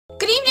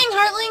Good evening,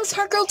 Heartlings!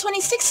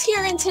 HeartGirl26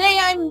 here, and today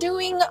I'm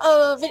doing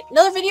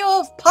another video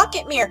of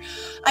Pocket Mirror.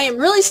 I am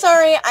really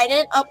sorry I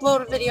didn't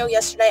upload a video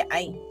yesterday.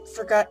 I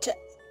forgot to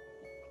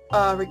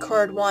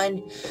record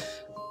one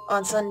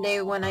on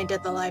Sunday when I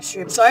did the live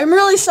stream, so I'm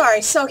really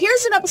sorry. So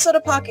here's an episode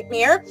of Pocket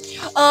Mirror.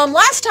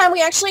 Last time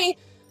we actually,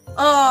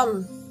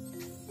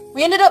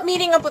 we ended up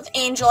meeting up with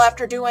Angel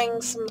after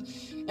doing some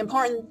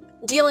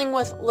important dealing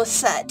with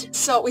Lisette.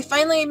 So we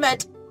finally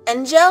met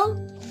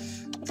Angel.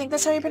 I think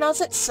that's how you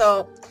pronounce it.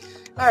 So,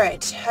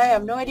 alright, I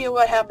have no idea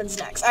what happens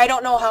next. I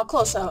don't know how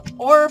close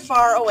or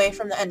far away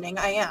from the ending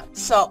I am.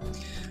 So,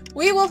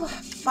 we will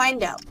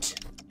find out.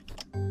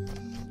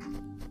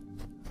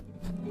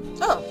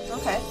 Oh,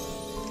 okay.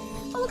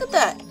 Oh, look at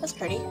that. That's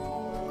pretty.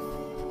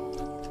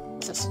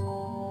 What's this?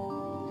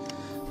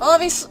 Well,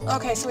 obviously,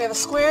 okay, so we have a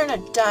square and a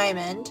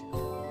diamond.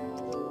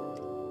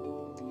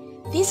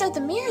 These are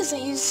the mirrors I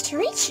used to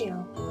reach you.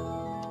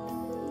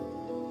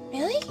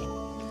 Really?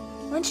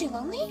 Weren't you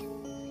lonely?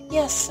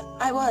 Yes,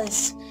 I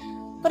was.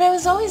 But I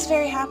was always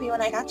very happy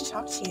when I got to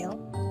talk to you.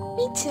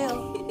 Me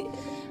too.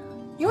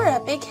 You were a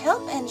big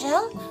help,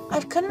 Angel. I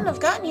couldn't have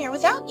gotten here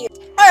without you.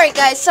 Alright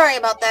guys, sorry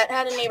about that.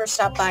 Had a neighbor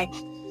stop by.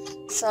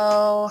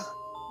 So,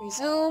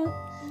 resume.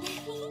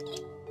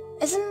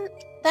 Isn't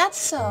that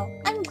so?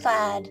 I'm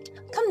glad.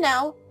 Come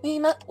now,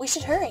 we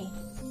should hurry.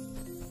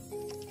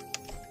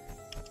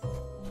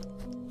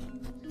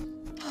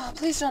 Oh,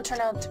 please don't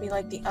turn out to be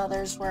like the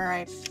others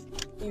where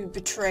you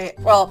betray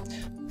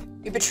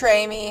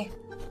me,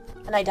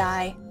 and I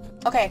die.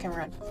 Okay, I can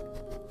run.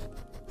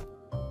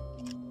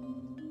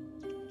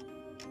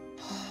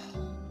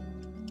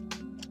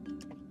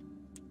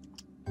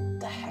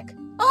 The heck?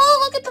 Oh,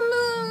 look at the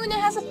moon! It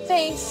has a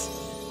face!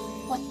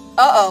 What?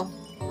 Uh-oh.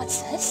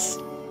 What's this?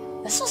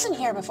 This wasn't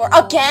here before.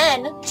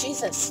 Again!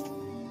 Jesus.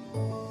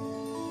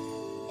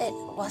 It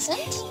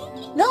wasn't?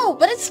 No,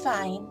 but it's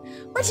fine.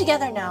 We're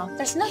together now.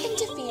 There's nothing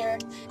to fear.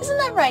 Isn't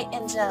that right,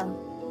 Angel?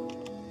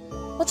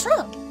 What's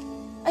wrong?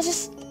 I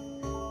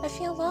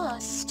feel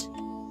lost.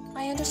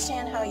 I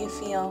understand how you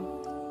feel.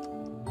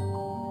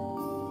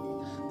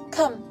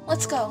 Come,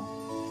 let's go.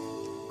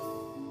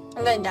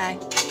 I'm gonna die.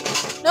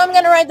 No, I'm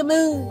gonna ride the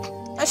moon!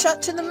 I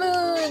shot to the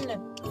moon!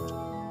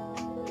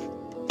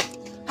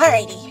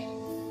 Alrighty.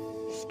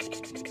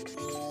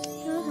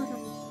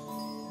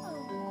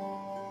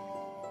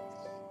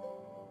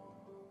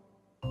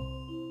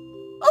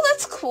 Oh,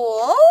 that's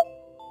cool!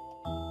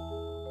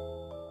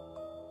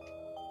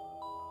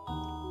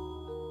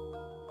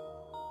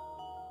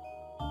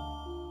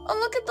 Oh,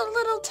 look at the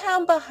little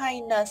town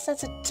behind us.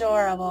 That's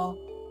adorable.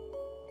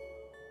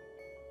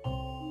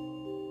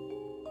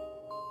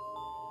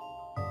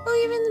 Oh,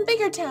 even the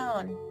bigger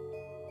town.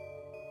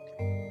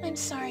 I'm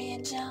sorry,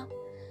 Angel.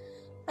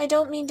 I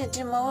don't mean to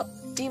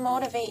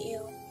demotivate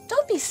you.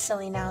 Don't be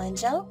silly now,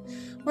 Angel.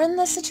 We're in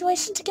this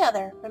situation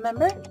together,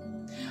 remember?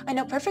 I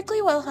know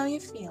perfectly well how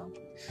you feel.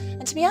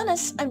 And to be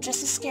honest, I'm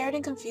just as scared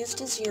and confused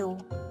as you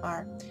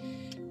are.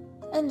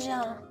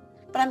 Angel,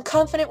 but I'm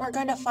confident we're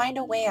going to find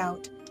a way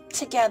out.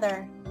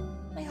 Together.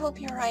 I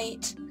hope you're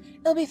right.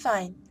 It'll be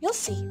fine. You'll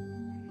see.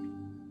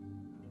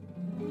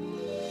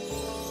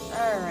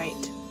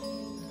 Alright.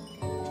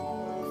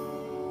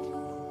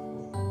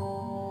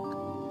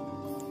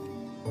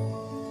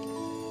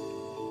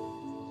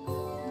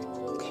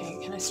 Okay,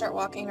 can I start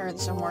walking or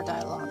is there more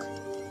dialogue?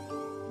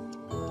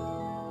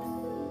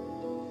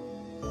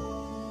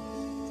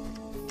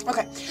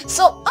 Okay,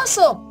 so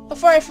also,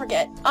 before I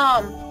forget,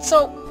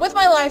 so with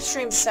my live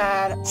stream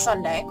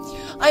Sunday,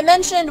 I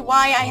mentioned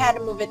why I had to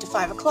move it to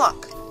 5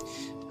 o'clock.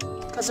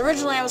 Because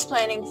originally I was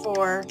planning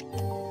for...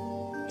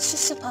 It's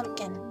just a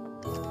pumpkin.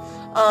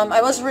 I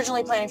was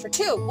originally planning for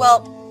 2.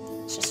 Well,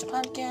 it's just a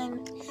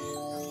pumpkin.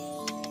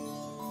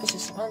 It's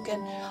just a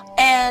pumpkin.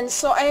 And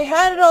so I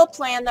had it all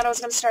planned that I was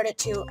going to start at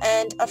 2,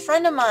 and a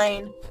friend of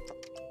mine,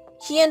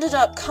 he ended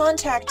up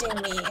contacting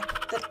me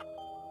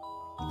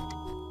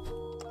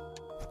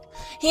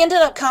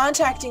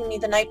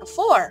the night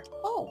before.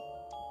 Oh.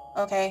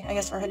 Okay, I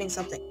guess we're hitting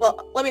something.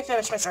 Well, let me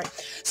finish my story.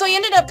 So he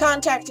ended up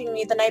contacting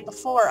me the night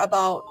before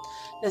about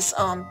this,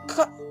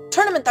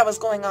 tournament that was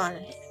going on.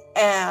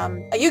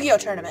 A Yu-Gi-Oh!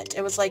 Tournament.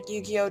 It was like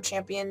Yu-Gi-Oh!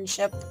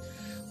 Championship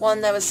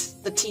one that was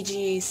the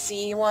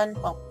TGC one.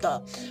 Well,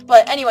 duh.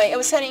 But anyway, it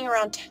was heading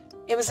around,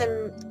 it was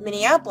in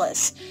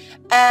Minneapolis.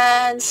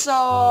 And so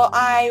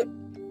I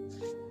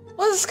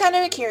was kind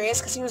of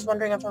curious because he was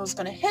wondering if I was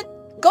going to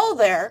go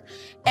there,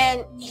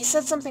 and he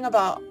said something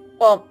about,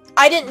 well,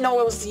 I didn't know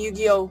it was the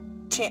Yu-Gi-Oh!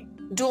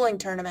 Dueling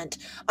tournament.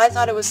 I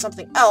thought it was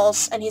something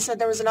else, and he said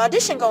there was an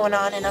audition going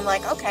on, and I'm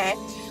like, okay.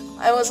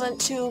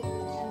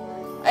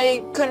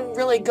 I couldn't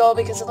really go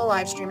because of the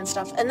live stream and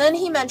stuff. And then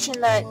he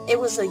mentioned that it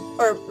was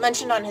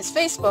mentioned on his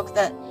Facebook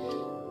that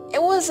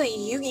it was a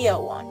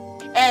Yu-Gi-Oh! One.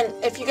 And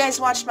if you guys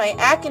watched my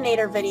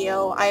Akinator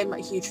video, I'm a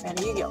huge fan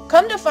of Yu-Gi-Oh!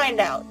 Come to find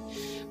out,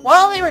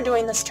 while they were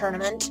doing this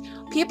tournament,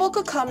 people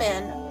could come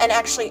in and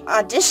actually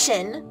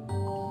audition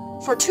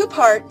for 2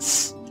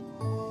 parts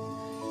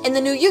in the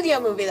new Yu-Gi-Oh!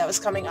 Movie that was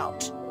coming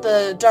out.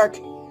 The Dark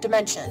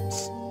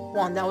Dimensions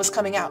one that was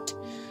coming out.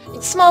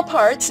 in small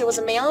parts. It was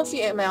a male and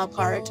female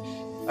part,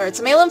 or it's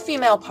a male and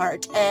female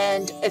part,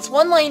 and it's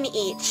one line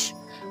each,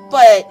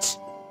 but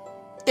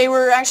they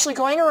were actually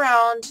going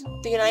around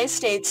the United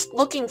States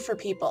looking for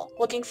people,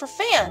 looking for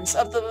fans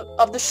of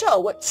the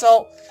show.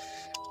 So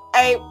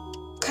I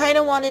kind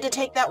of wanted to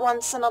take that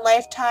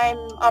once-in-a-lifetime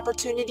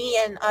opportunity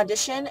and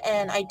audition,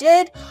 and I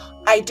did.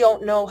 I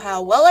don't know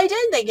how well I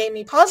did. They gave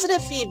me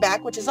positive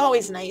feedback, which is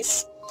always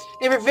nice.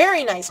 They were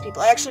very nice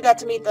people. I actually got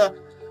to meet the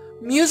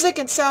music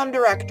and sound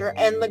director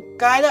and the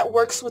guy that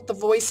works with the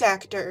voice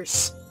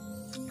actors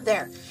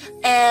there.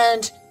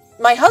 And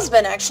my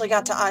husband actually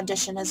got to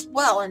audition as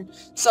well, and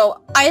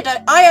so I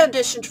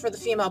auditioned for the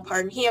female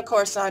part, and he, of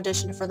course,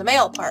 auditioned for the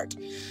male part.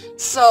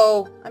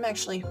 So,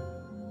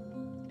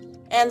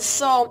 and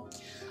so,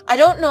 I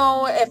don't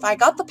know if I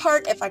got the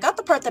part. If I got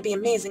the part, that'd be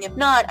amazing. If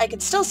not, I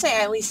could still say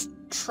I at least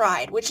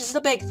tried, which is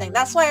the big thing.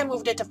 That's why I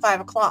moved it to 5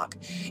 o'clock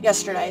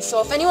yesterday.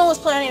 So if anyone was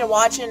planning to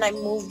watch it and I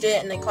moved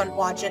it and they couldn't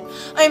watch it,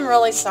 I'm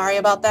really sorry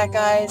about that,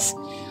 guys.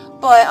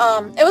 But,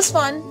 it was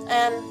fun,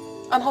 and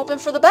I'm hoping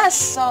for the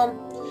best, so...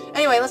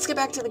 Anyway, let's get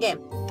back to the game.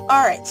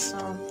 Alright, so...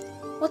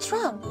 What's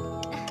wrong?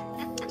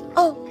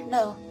 Oh,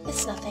 no,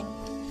 it's nothing.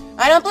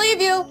 I don't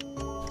believe you!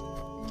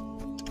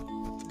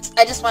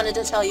 I just wanted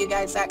to tell you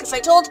guys that, because I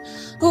told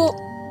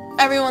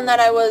everyone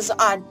that I was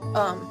on,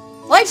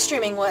 live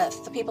streaming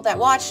with, the people that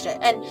watched it.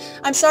 And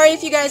I'm sorry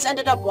if you guys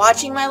ended up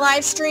watching my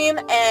live stream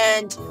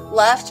and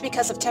left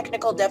because of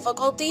technical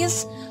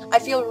difficulties. I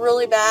feel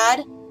really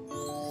bad.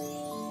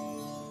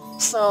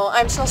 So,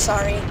 I'm so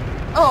sorry.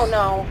 Oh,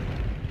 no.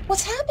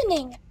 What's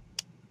happening?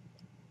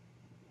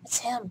 It's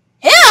him.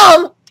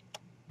 Him?!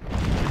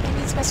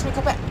 Maybe it's best we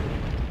go back.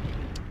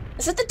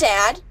 Is it the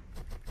dad?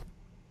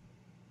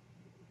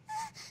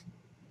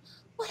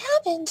 What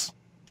happened?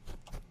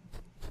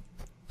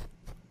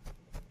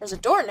 There's a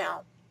door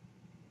now.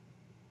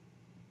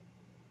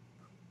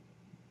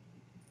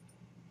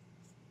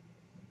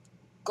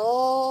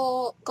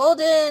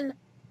 Golden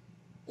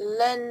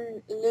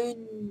Lund.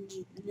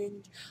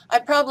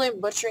 I'm probably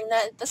butchering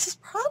that. This is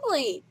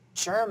probably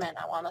German,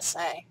 I want to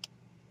say.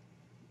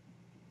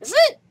 Is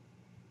it?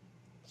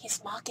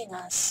 He's mocking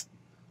us.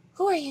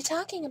 Who are you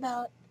talking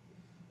about?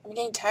 I'm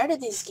getting tired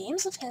of these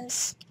games of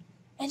his.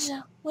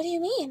 Angela, what do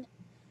you mean?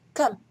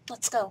 Come,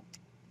 let's go.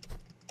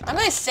 I'm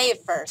going to save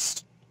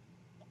first.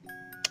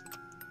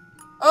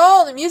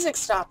 Oh, the music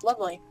stopped.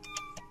 Lovely.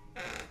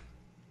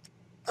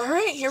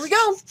 Alright, here we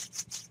go.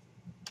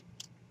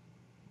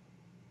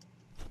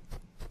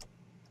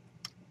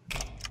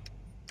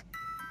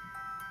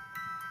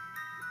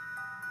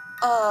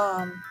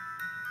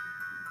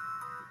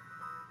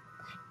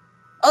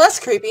 Oh, that's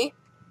creepy.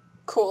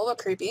 Cool, but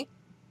creepy.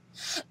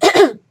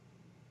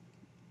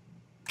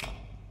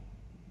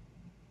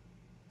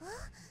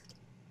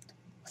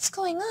 What's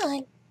going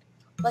on?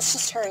 Let's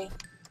just hurry.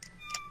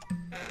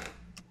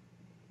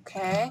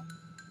 Okay.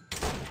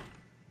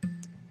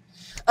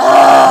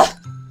 Well,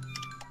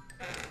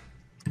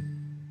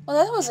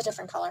 that was a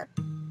different color.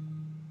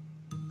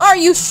 Are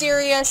you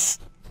serious?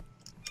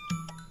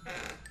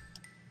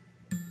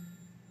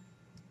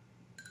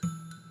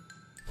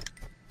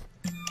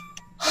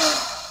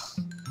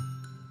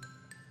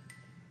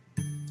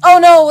 Oh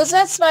no, was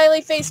that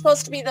smiley face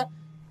supposed to be the...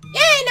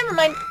 Yay, never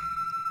mind.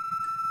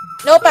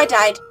 Nope, I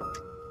died.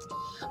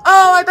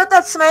 Oh, I bet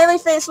that smiley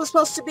face was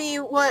supposed to be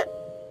what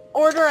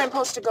order I'm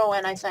supposed to go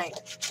in, I think.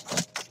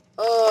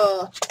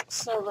 Ugh.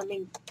 So let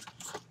me...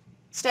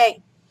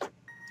 Stay.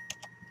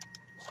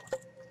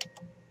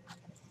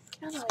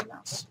 Get out of my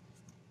mouse.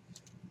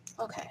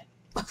 Okay.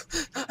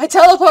 I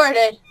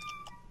teleported!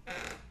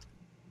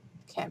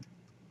 Okay.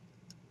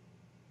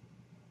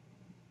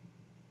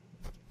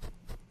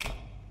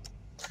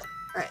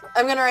 Alright,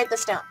 I'm gonna write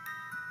this down.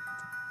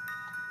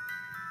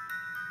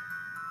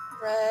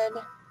 Red,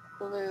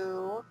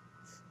 blue,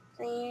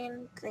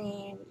 green,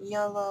 green,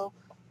 yellow,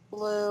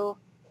 blue,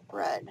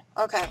 red.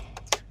 Okay.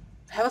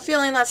 I have a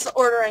feeling that's the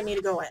order I need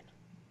to go in.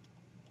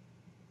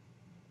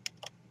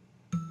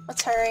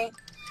 Let's hurry.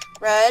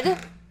 Red.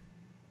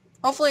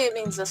 Hopefully it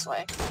means this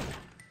way.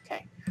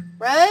 Okay.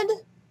 Red,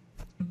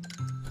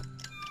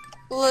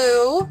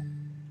 blue,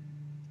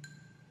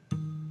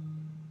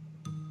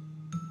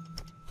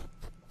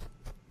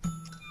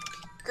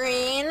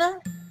 green,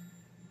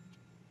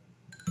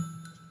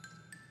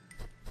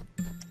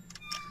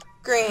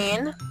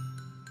 green,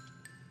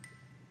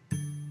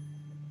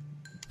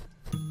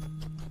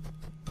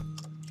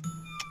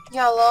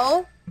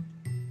 yellow,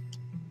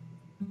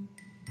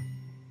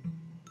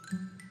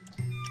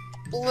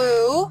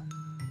 blue,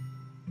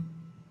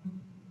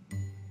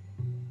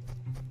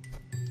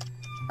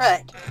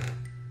 red.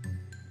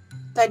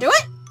 Did I do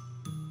it?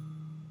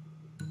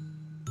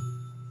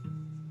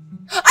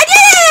 I did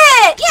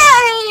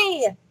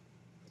it! Yay!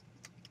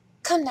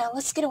 Come now,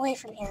 let's get away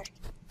from here.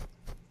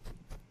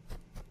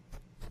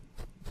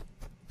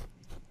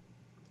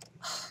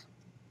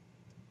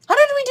 How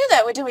did we do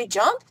that? Did we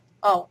jump?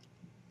 Oh.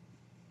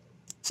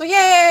 So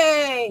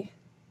yay!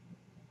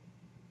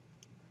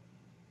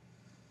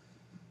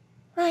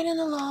 Riding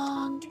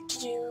along.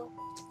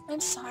 I'm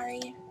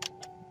sorry.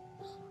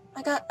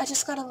 I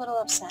just got a little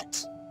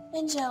upset.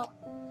 Angel,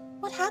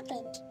 what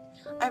happened?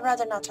 I'd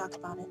rather not talk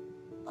about it.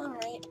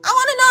 Alright. I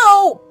want to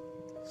know!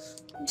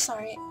 I'm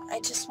sorry. I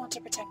just want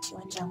to protect you,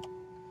 Angel.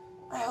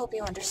 I hope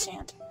you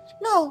understand.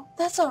 No,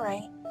 that's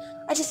alright.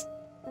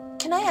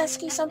 Can I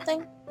ask you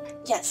something?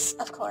 Yes,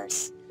 of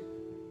course.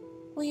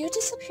 Will you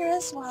disappear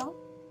as well?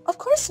 Of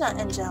course not,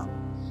 Angel.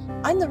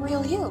 I'm the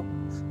real you.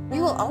 We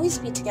will always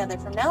be together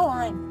from now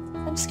on.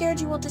 I'm scared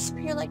you will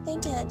disappear like they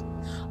did.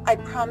 I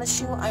promise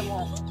you I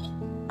won't.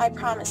 I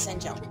promise,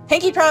 Angel.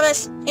 Pinky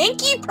promise!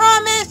 Pinky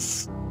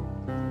promise!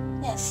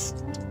 Yes.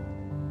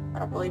 I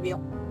don't believe you.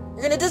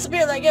 You're gonna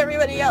disappear like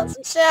everybody else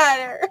and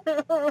shatter.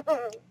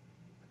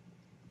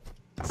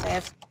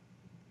 Save.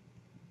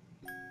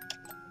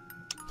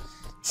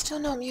 Still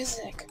no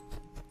music.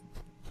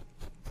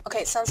 Okay,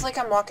 it sounds like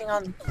I'm walking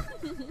on...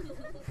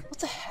 What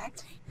the heck?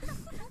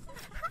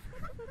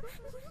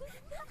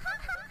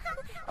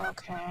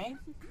 Okay.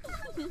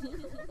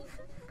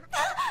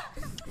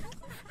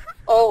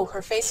 Oh,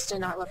 her face did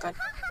not look good.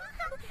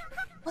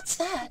 What's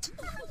that?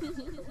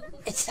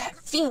 It's that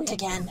fiend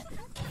again.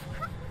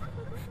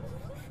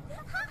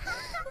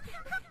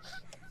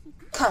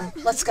 Come,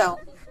 let's go.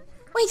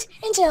 Wait,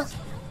 Angel.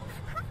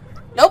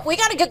 Nope, we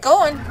gotta get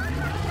going.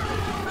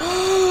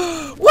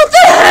 What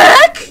the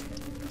heck?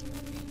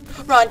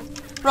 Run,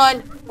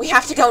 run. We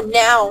have to go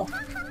now.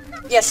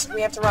 Yes,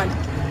 we have to run.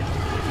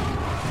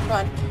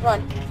 Run,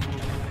 run.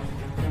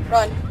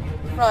 Run,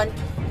 run.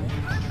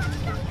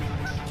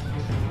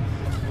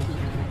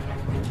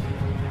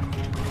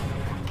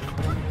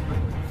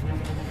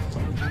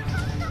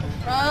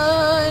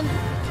 Run.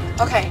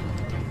 Okay.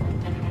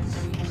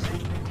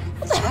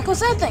 What the heck was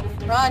that thing?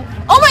 Run.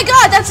 Oh my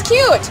god, that's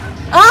cute!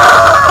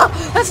 Ah!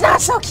 That's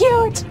not so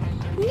cute!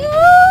 No!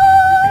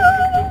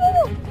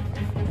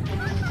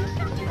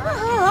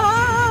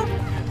 Ah!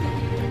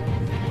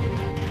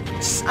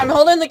 I'm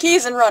holding the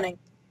keys and running.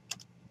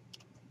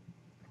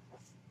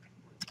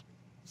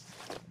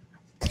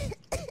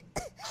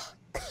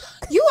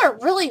 You are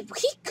really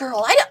weak,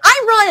 girl. I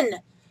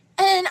run!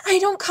 And I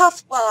don't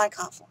cough. Well, I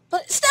cough.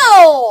 But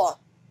still!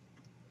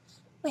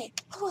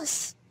 Wait, what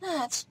was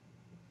that?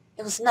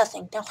 It was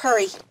nothing. Now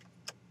hurry.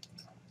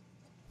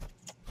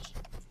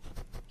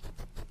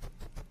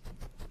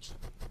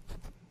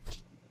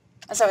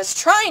 As I was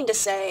trying to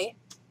say...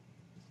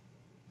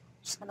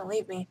 Just gonna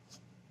leave me.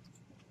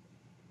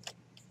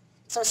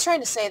 So I was trying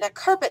to say that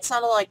carpet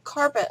sounded like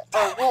carpet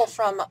or wool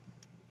from...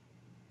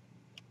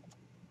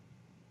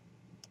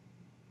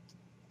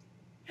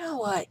 Now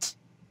what?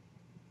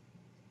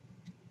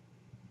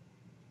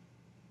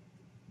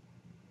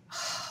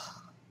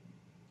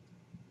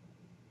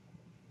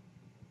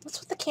 What's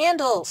with the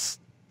candles?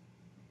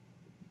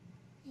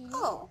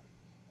 Oh.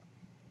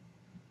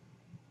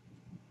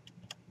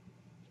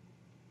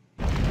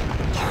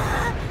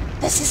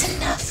 This is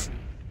enough.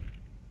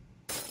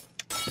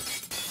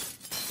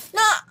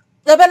 Nah,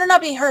 that better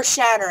not be her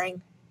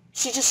shattering.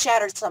 She just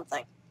shattered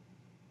something.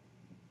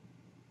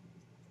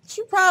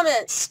 She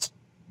promised.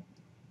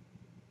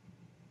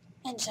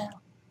 Angel.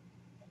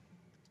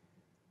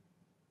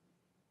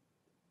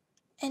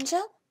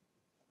 Angel?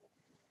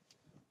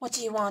 What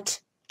do you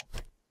want?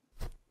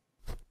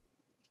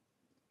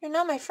 You're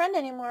not my friend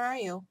anymore, are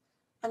you?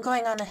 I'm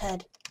going on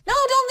ahead. No,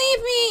 don't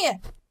leave me!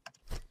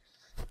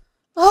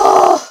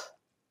 Oh!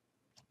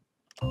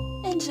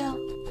 Angel.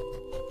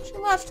 She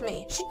left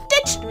me. She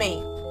ditched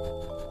me.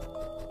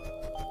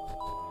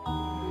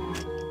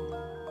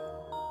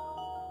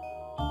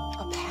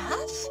 A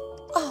path?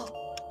 Oh.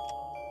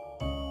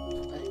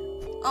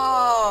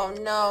 Oh,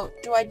 no.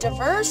 Do I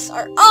diverse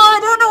or... Oh, I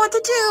don't know what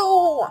to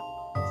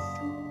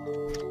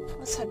do!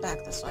 Let's head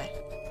back this way.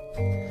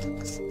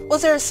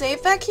 Was there a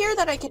save back here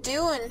that I could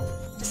do and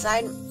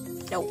decide...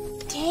 No.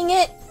 Dang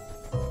it!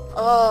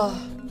 Oh.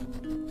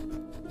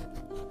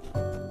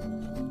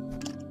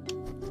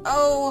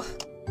 Oh.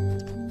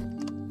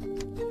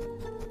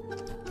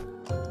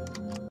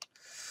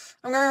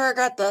 I'm gonna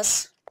regret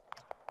this.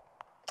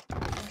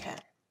 Okay.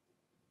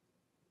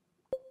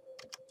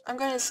 I'm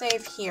gonna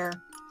save here.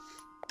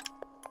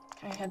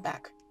 Can I head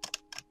back?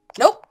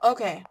 Nope!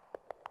 Okay.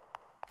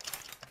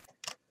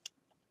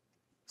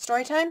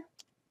 Story time?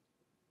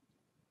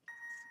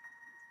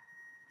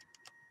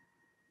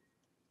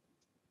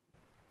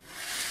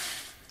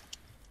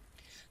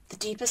 The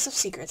deepest of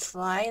secrets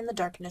lie in the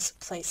darkness of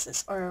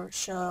places, or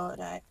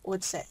I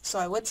would say.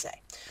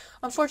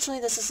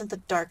 Unfortunately, this isn't the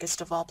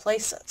darkest of all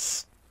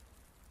places.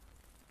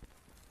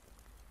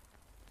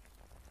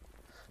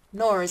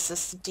 Nor is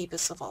this the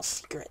deepest of all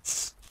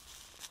secrets.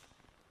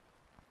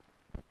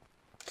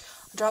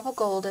 A drop of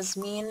gold as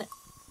means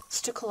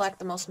to collect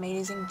the most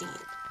amazing deed.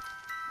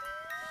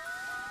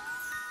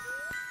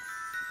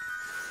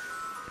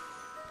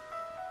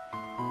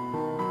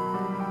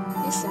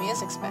 At least the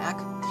music's back.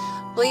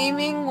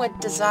 Gleaming with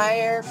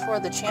desire for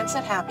the chance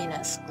at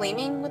happiness.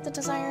 Gleaming with the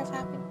desire of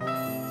happiness.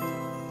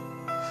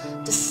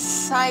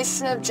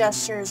 Decisive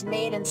gestures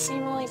made in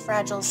seemingly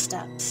fragile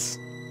steps.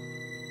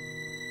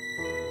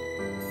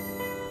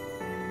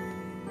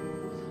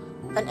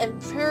 An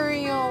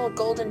imperial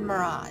golden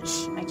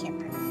mirage. I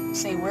can't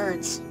say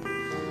words.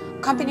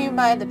 Accompanied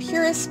by the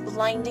purest,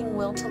 blinding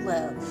will to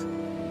live.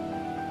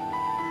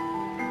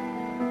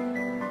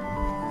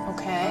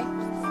 Okay.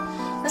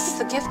 This is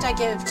the gift I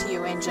give to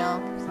you,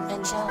 Angel.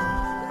 Angel.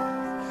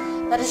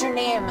 That is your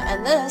name,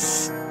 and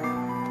this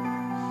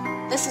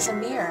is a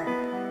mirror.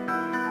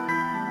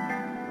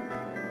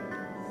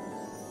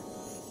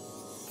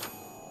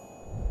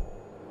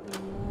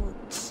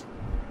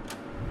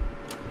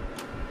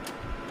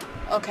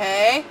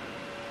 Okay.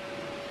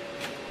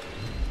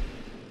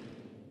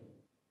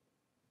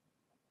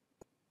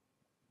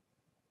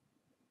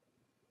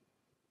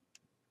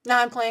 Now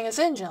I'm playing as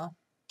Angel.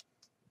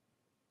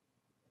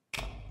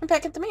 I'm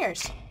back at the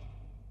mirrors.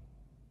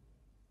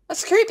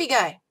 That's a creepy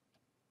guy.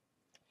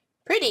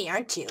 Pretty,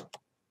 aren't you?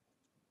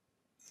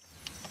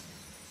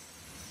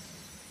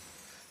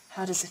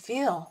 How does it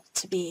feel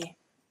to be...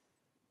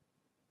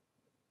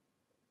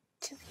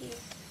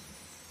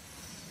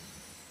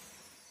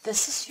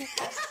 This is your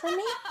gift for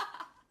me?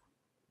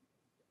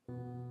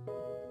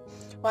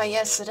 Why,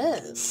 yes it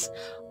is.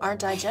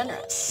 Aren't I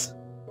generous?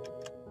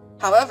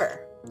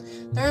 However,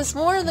 there is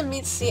more than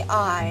meets the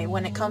eye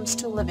when it comes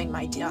to living,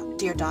 my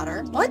dear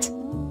daughter. What?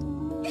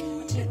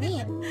 What do you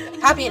mean?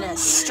 Happiness,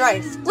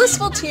 strife,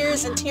 blissful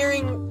tears, and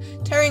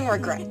tearing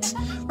regret.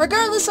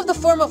 Regardless of the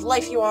form of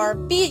life you are,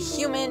 be it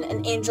human,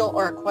 an angel,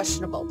 or a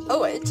questionable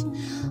poet,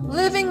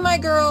 living, my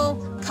girl,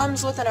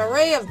 comes with an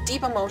array of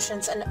deep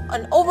emotions and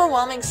an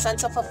overwhelming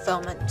sense of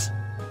fulfillment.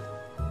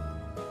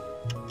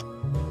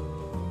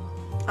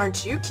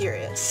 Aren't you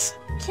curious?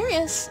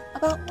 Curious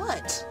about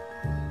what?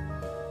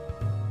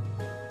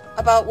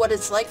 About what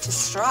it's like to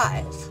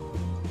strive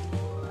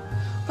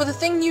for the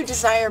thing you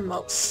desire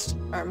most,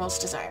 or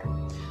most desire,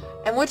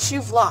 and which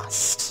you've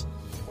lost.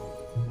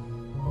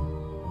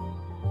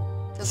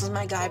 This is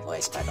my guy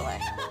voice, by the way.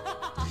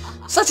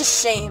 Such a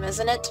shame,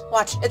 isn't it?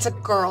 Watch, it's a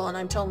girl and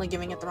I'm totally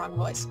giving it the wrong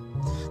voice.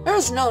 There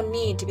is no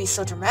need to be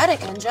so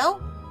dramatic,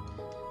 Angel.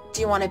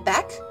 Do you want it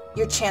back?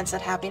 Your chance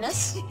at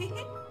happiness?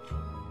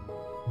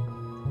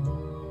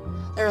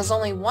 There is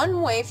only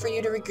one way for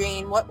you to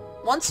regain what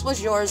once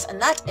was yours, and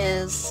that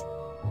is...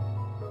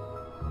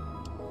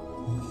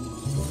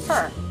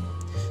 her.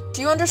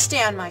 Do you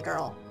understand, my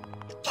girl?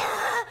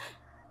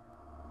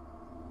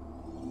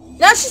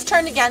 Now she's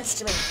turned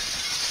against me.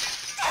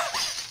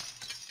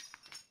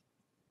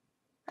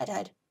 I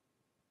died.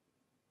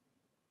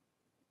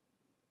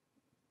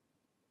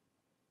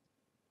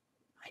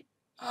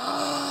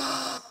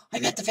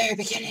 I'm at the very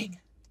beginning.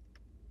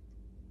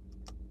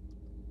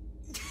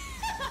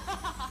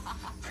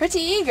 Pretty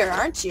eager,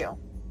 aren't you?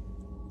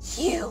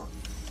 You.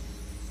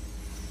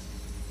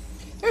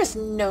 There is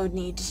no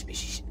need to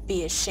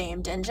be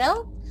ashamed,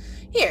 Angel.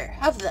 Here,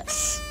 have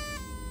this.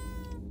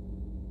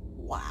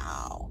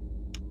 Wow.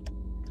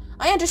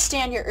 I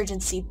understand your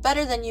urgency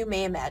better than you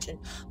may imagine,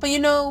 but you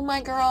know,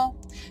 my girl,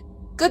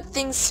 good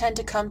things tend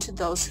to come to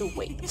those who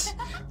wait.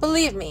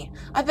 Believe me,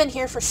 I've been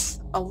here for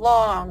a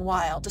long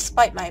while,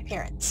 despite my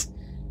appearance.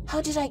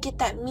 How did I get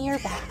that mirror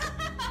back?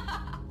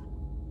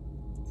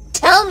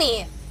 Tell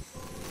me!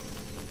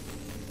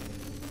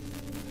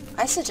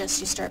 I suggest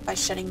you start by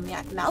shutting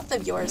that mouth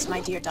of yours,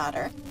 my dear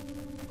daughter.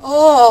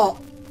 Oh!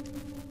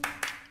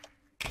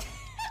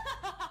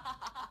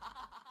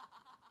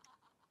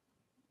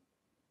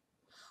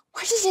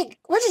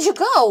 Where did you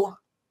go?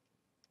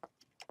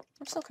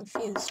 I'm so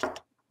confused.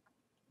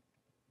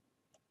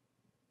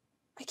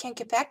 I can't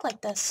get back like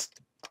this.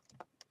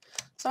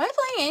 So am I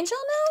playing Angel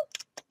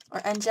now?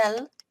 Or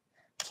Angel?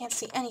 I can't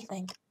see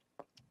anything.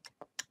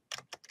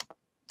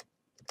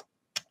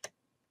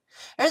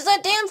 There's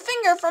that damn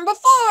finger from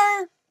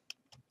before!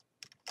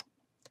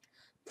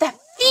 That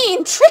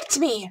fiend tricked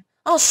me!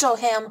 I'll show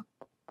him.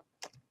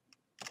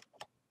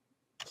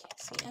 Can't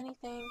see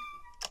anything.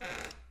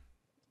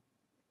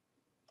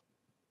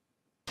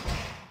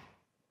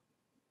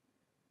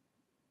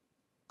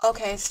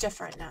 Okay, it's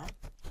different now.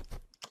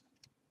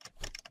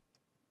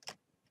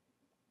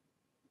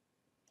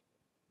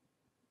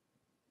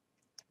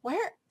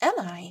 Where am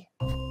I?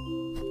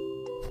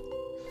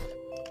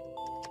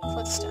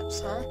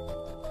 Footsteps, huh?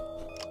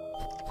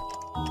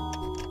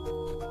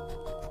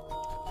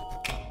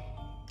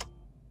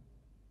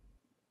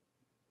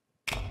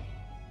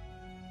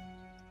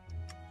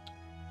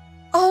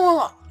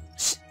 Oh!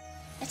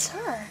 It's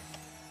her.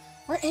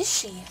 Where is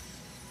she?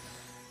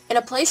 In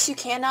a place you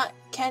can't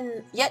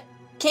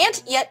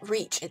yet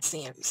reach, it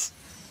seems.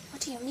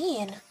 What do you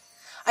mean?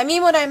 I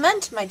mean what I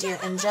meant, my dear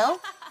Angel.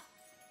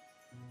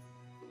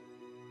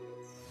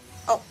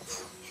 Oh.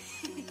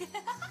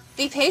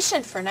 Be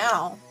patient for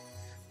now.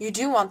 You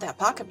do want that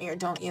pocket mirror,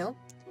 don't you?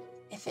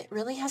 If it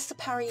really has the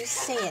power you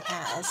say it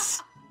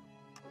has.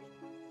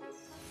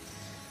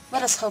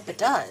 Let us hope it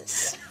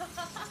does.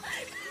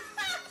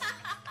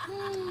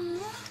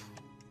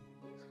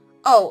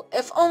 Oh,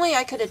 if only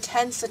I could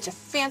attend such a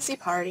fancy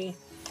party.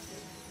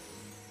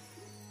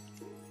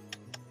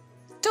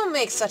 Don't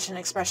make such an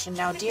expression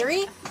now,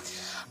 dearie.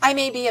 I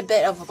may be a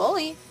bit of a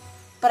bully,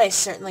 but I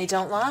certainly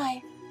don't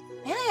lie.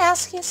 May I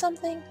ask you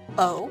something?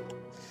 Oh?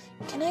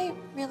 Can I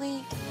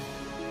really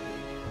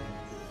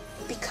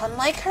become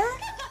like her?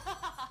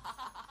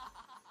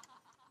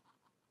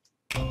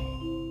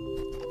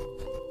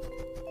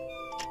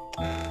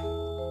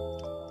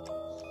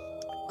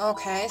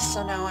 Okay,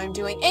 so now I'm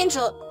doing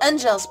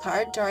Angel's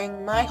part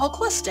during my whole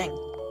questing.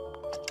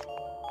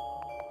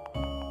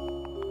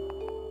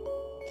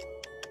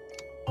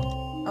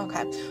 Okay,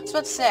 I was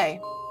about to say.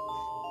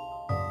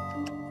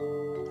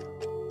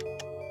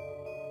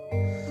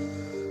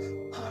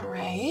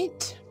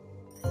 Alright.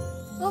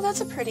 Oh,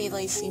 that's a pretty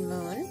lacy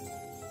moon.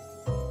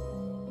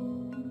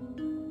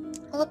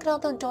 Oh, look at all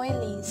the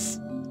doilies.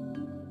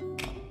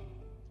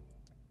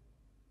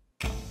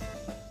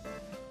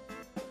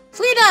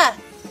 Frida!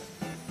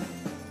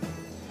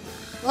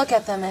 Look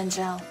at them,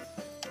 Angel.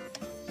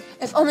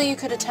 If only you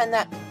could attain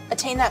that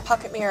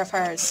pocket mirror of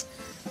hers.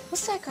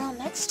 Who's that girl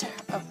next to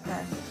her?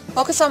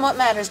 Focus on what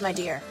matters, my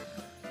dear.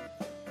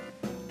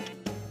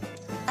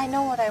 I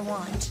know what I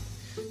want.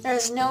 There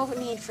is no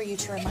need for you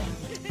to remind me.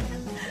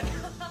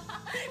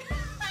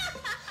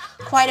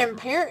 Quite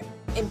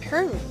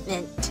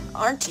impertinent,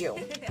 aren't you?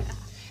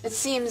 It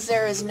seems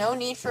there is no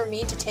need for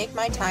me to take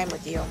my time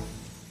with you.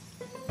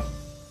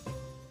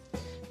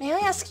 May I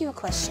ask you a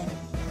question?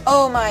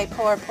 Oh, my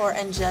poor, poor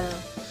Angel.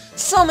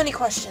 So many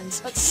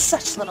questions, but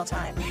such little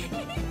time.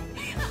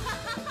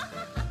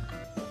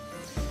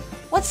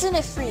 What's in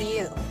it for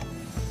you?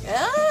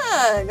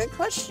 Ah, good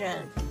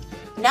question.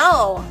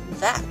 Now,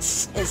 that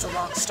is a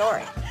long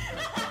story.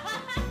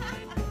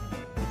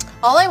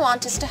 All I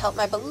want is to help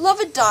my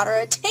beloved daughter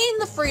attain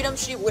the freedom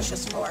she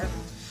wishes for.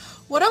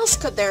 What else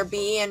could there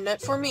be in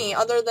it for me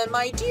other than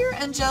my dear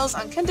Angel's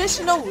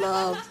unconditional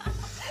love?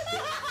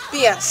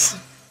 Yes,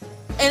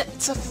 and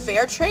it's a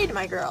fair trade,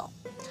 my girl.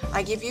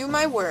 I give you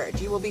my word,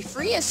 you will be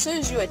free as soon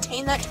as you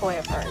attain that toy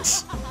of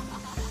hers.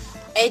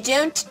 I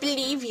don't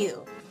believe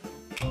you.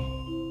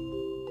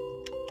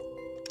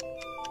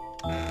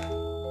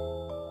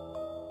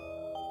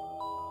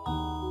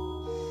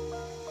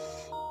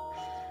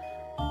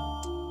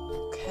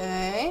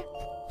 Okay.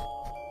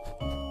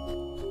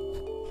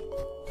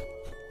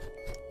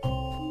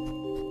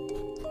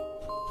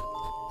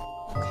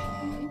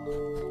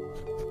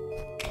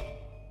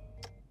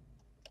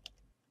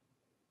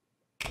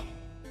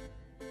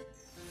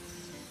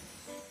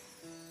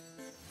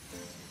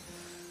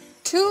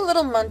 Two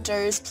little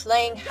munters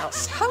playing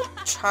house. How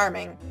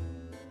charming.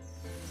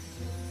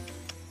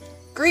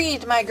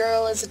 Greed, my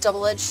girl, is a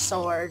double-edged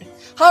sword.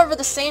 However,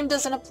 the same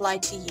doesn't apply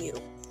to you.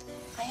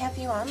 I have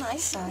you on my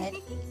side.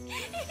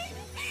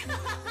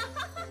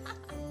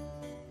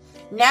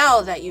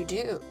 Now that you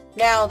do.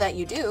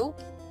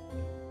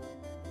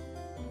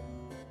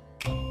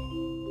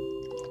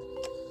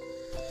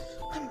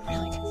 I'm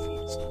really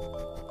confused.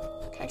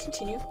 Can I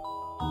continue?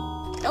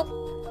 Nope.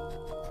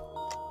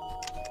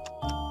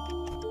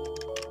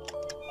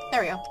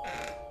 There we go.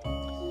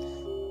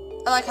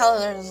 I like how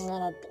there's a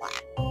little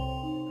black.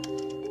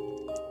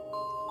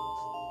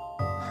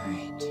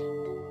 Alright.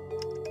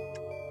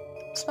 I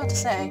was about to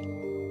say.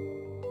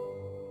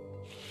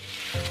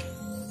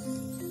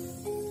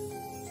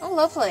 Oh,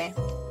 lovely.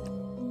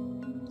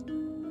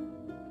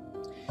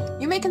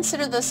 You may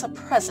consider this a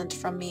present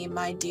from me,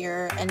 my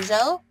dear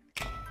Angel.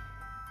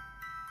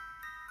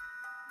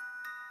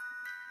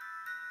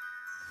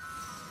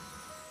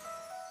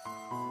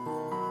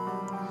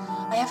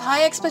 I have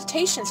high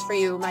expectations for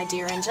you, my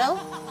dear Angel.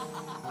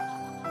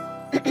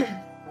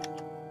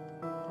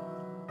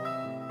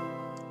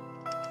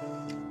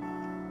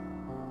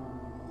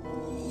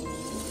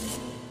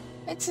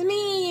 It's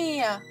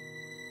me!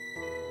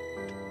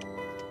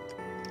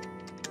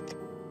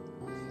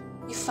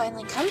 You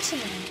finally come to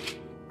me.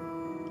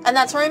 And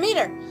that's where I meet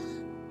her.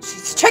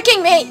 She's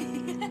tricking me!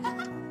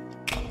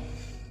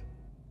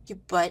 You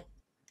butt.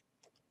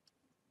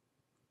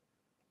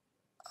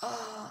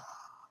 Oh.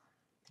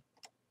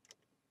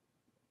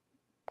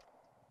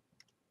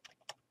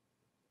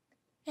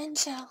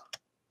 Angel. Alright,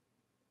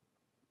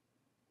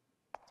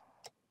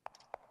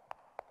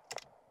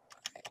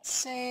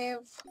 save.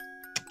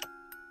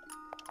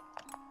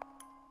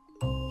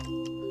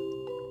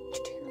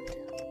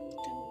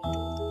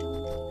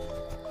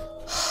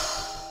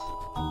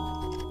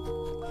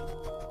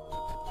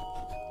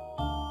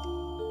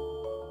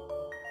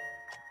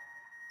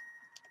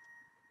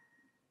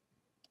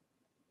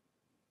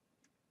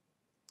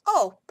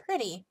 Oh,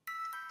 pretty.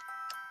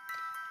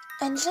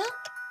 Angel?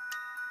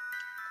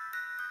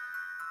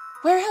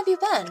 Where have you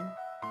been?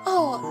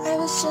 Oh, I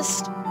was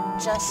just...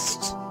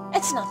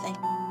 It's nothing.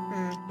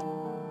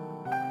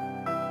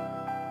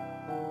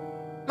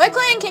 Am I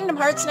playing Kingdom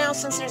Hearts now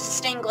since there's a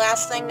stained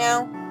glass thing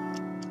now?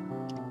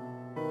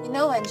 You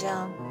know,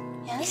 Angel.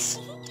 Yes?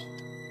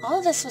 All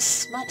of this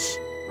was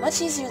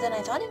much easier than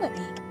I thought it would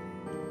be.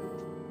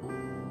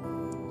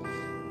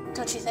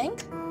 Don't you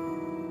think?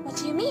 What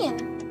do you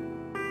mean?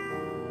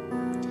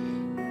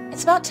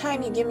 It's about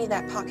time you give me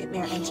that pocket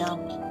mirror, Angel.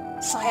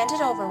 So hand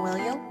it over, will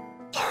you?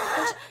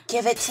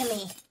 Give it to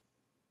me.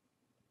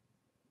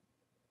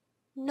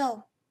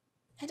 No,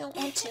 I don't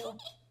want to.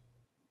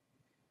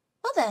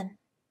 Well then.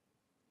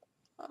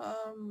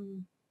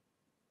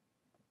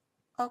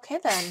 Okay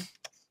then.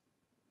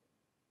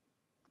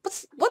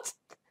 What's...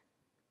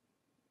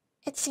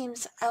 It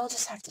seems I'll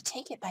just have to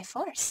take it by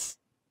force.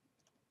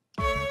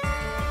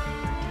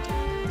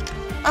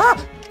 Ah!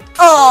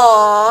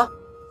 Aww!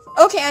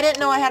 Okay, I didn't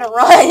know I had to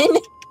run.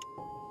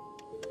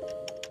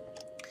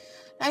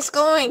 Nice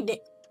going.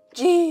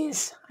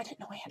 Jeez. I didn't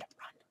know I had to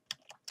run.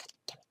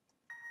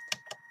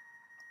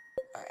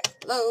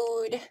 Alright,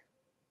 load.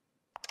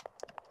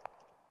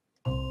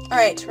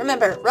 Alright,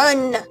 remember,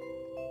 run!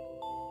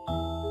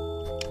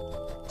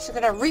 She's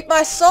gonna reap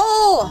my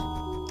soul!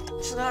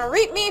 She's gonna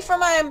reap me for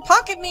my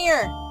pocket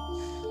mirror!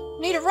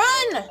 Need to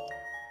run!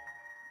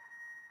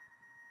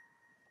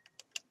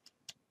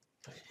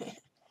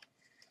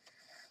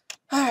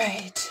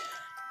 Alright.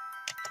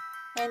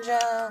 Angel,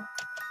 where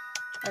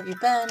have you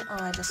been? Oh,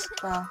 I just...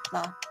 blah,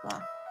 blah,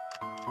 blah.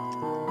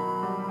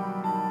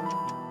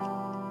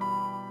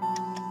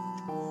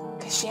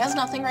 Okay, she has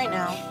nothing right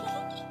now.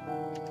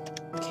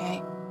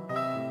 Okay.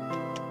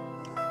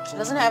 She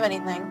doesn't have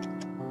anything.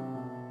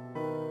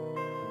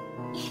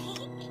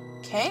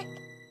 Okay.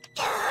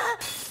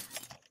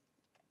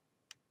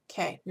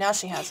 Okay, now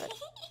she has it.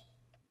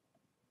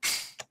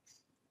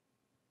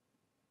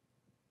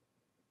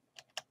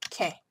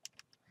 Okay.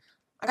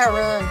 I gotta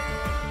run.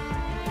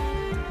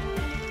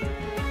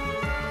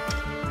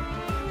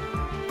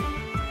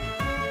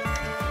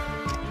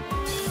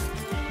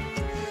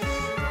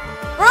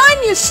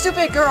 Run, you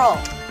stupid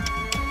girl!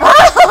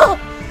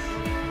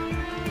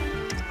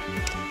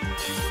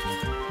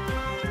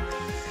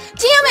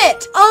 Damn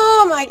it!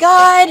 Oh my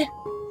god!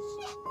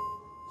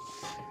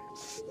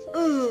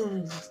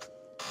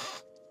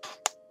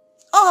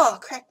 Oh,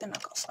 crack the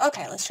knuckles.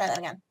 Okay, let's try that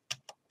again.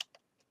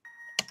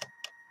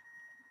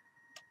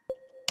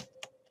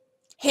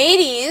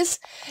 Hades?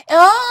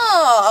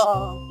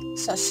 Oh!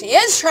 So she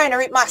is trying to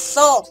reap my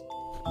soul!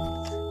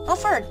 Oh,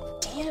 for a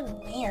damn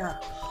mirror.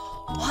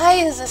 Why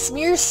is this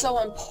mirror so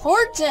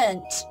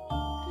important?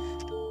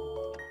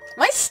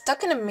 Am I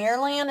stuck in a mirror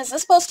land? Is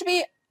this supposed to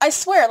be... I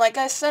swear, like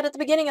I said at the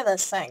beginning of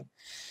this thing.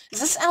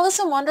 Is this Alice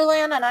in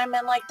Wonderland and I'm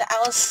in, like, the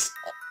Alice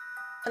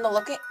in the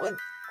Looking...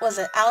 Was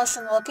it Alice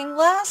in the Looking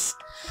Glass?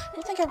 I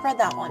don't think I've read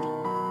that one.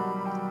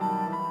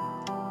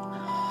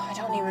 I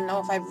don't even know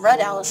if I've read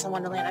Alice in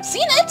Wonderland. I've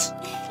seen it!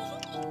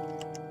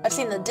 I've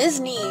seen the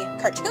Disney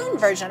cartoon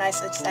version, I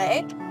should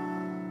say.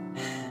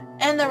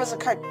 And there was a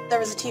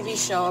TV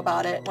show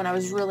about it when I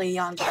was really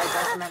young, but I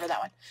don't remember that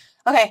one.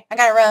 Okay, I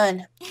gotta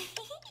run.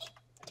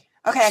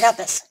 Okay, I got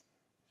this.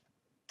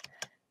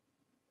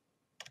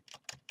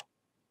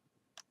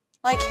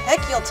 Like heck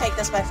you'll take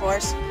this by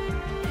force.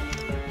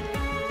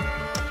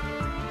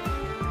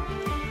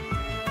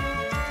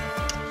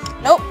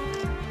 Nope.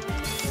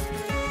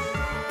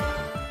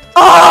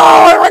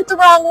 Oh, I went the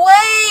wrong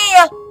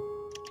way!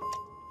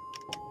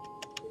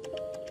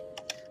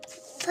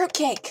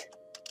 Fruitcake.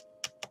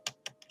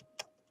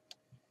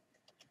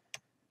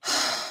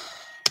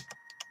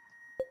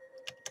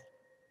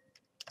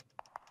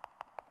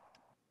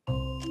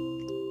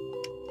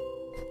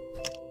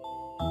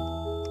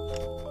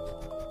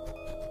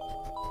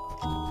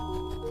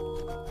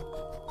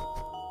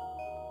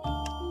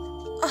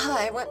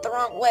 I went the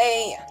wrong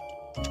way.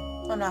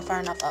 I'm not far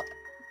enough up.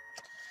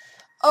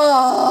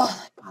 Oh,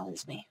 that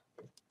bothers me.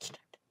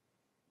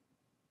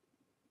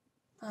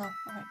 Oh,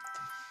 alright.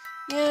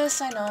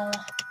 Yes, I know.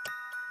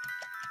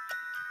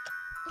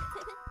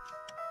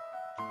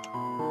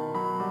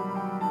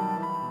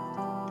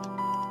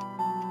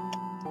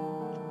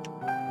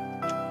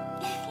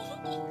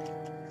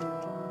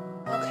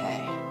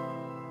 Okay.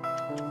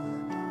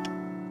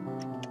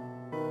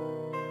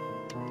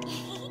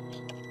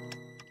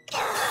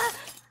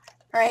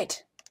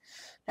 Alright.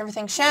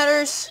 Everything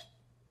shatters.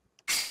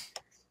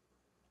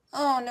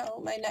 Oh no,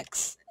 my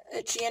neck's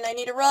itchy and I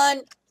need to run.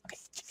 Okay,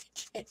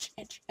 itch, itch,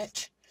 itch,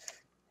 itch.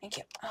 Thank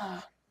you.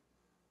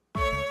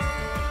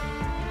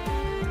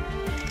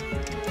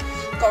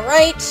 Go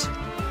right.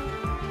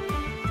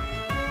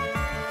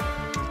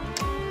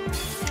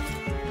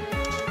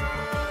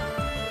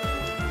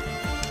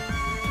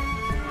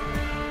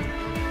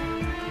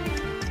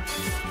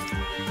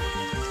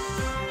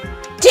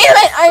 Damn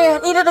it! I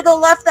needed to go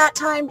left that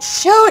time.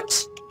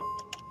 Shoot!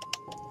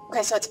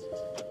 Okay, so it's...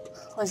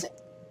 What is it?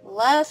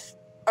 Left...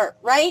 Or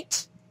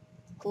right?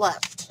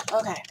 Left.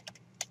 Okay.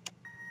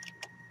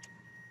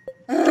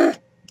 I'm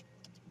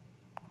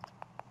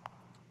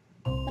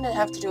gonna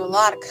have to do a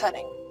lot of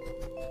cutting.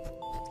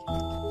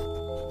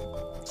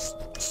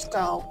 Just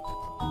go.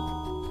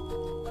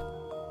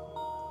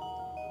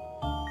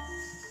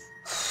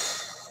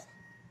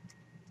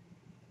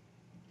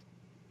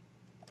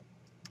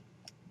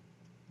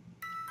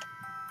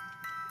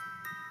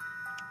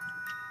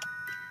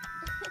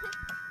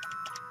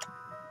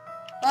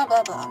 Blah,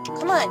 blah, blah.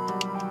 Come on.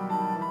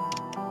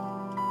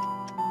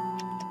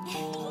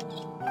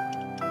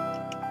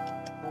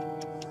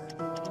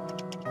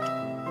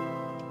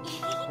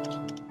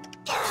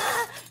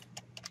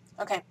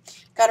 Okay.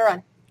 Gotta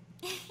run.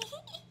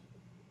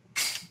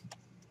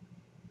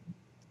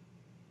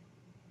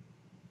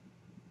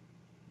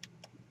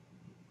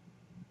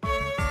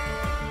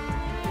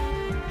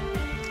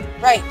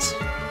 Right.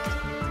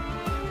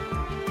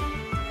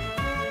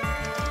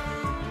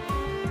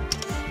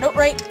 No,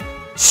 right.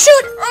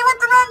 Shoot! I went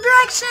the wrong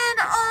direction!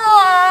 Oh!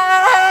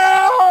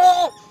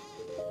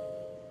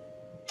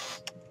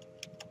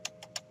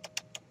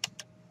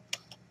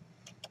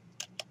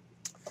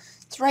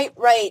 It's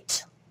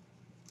right.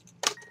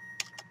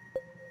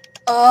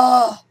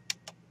 Oh.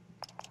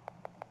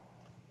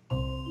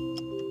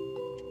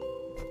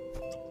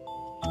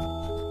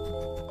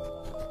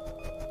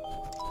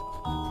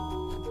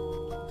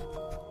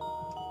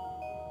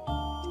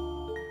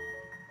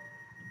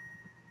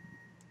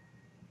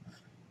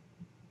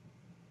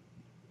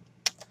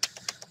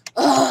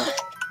 Ugh.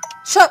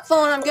 Shut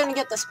phone, I'm gonna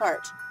get this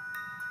part.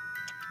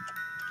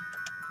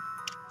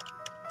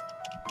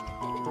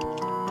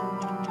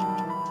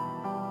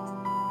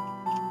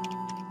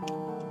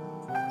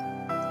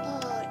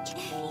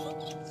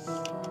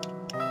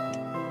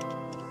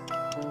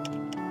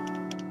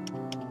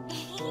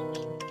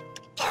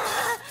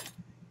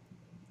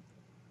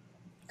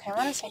 Okay, I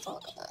want to take a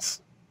look at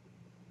this.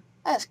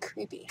 That is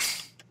creepy.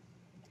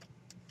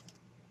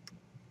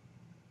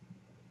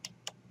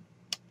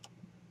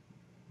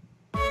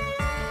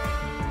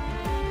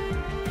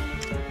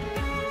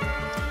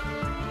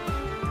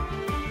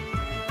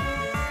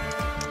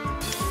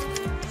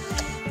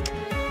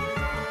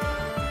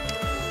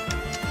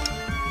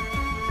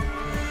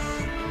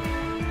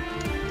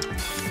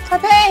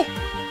 Carpe!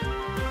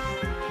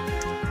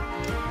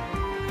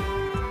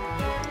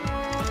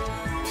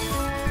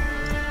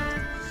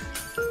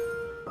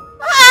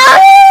 Ah!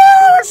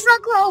 We're so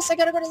close! I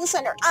gotta go to the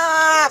center.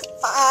 Ah!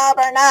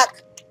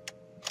 Fabernack!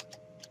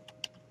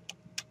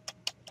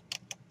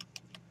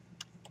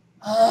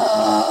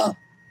 Oh.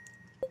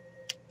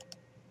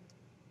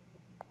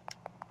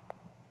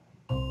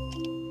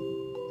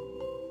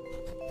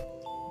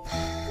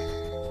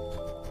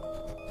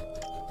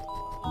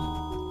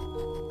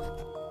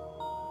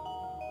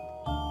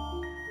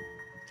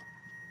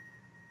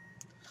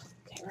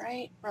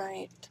 Okay,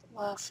 right,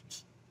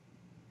 left.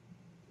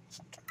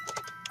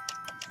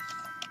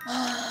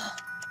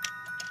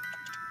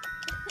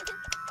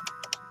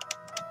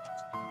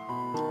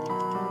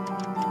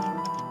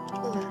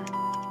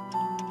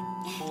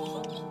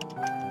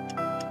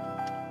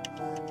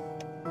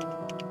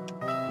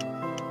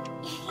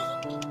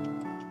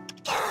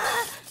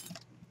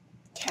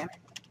 Okay.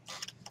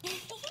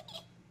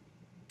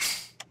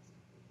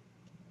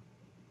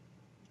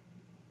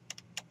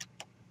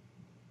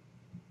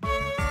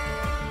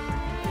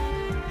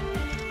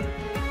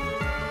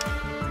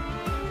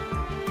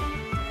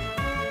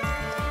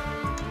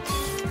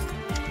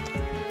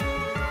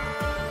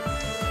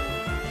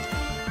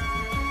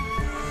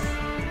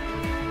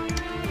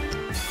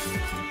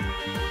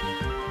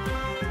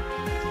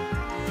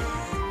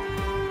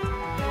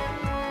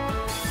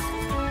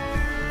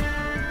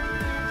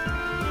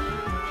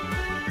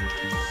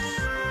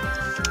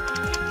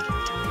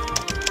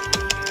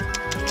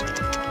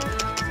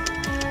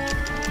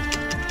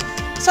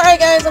 Sorry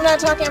guys, I'm not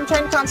talking, I'm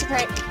trying to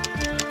concentrate.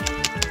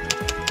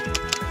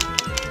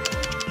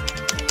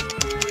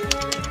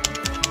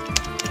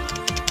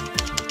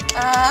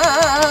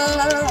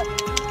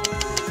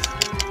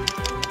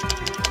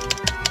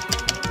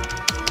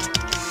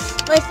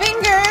 My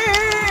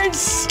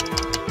fingers!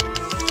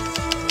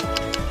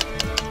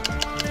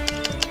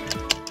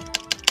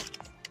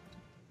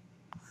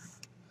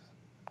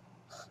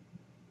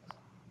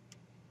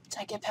 Did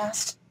I get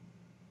past?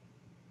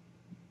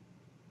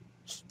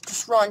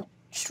 Just run.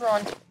 Just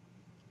run.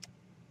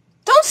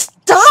 Don't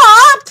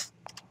stop!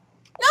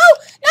 No!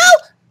 No!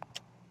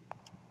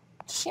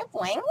 Does she have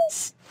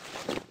wings?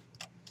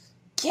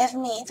 Give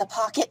me the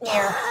pocket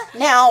mirror.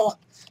 Now!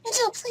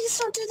 Angela, please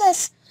don't do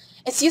this.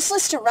 It's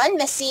useless to run,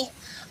 Missy.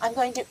 I'm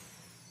going to...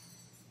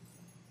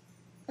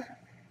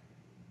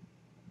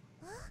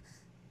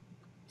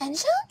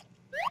 Angela?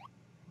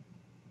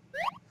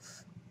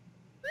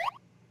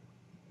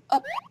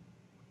 A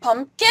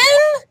pumpkin?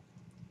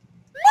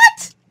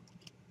 What?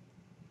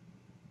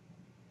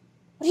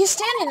 What are you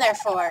standing there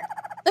for?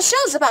 The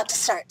show's about to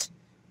start.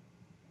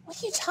 What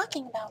are you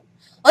talking about?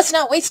 Let's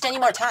not waste any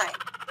more time.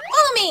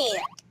 Follow me!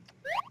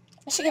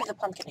 I should give the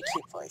pumpkin a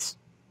cute voice.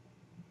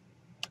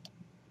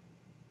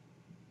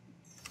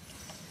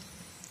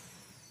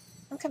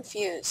 I'm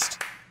confused.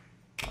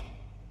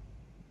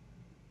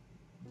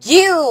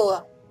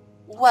 You!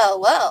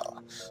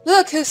 Well,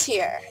 look who's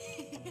here.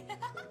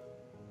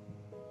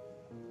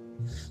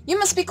 You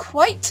must be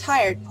quite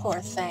tired, poor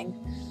thing.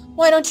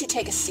 Why don't you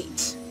take a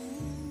seat?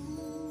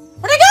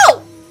 Where'd I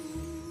go?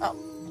 Oh.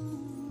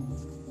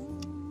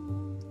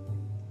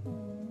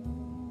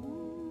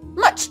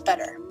 Much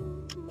better.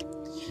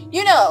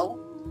 You know,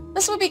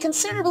 this would be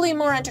considerably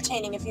more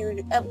entertaining if you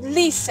would at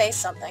least say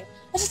something.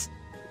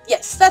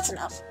 Yes, that's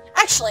enough.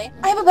 Actually,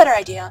 I have a better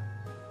idea.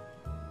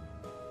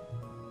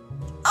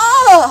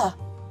 Ah!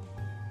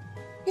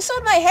 You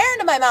sewed my hair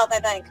into my mouth, I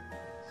think.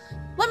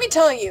 Let me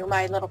tell you,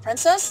 my little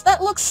princess,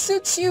 that look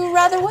suits you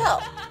rather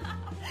well.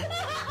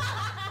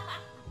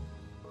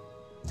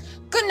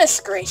 Goodness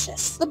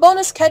gracious, the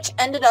bonus catch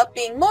ended up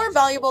being more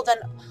valuable than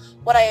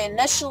what I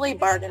initially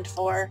bargained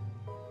for.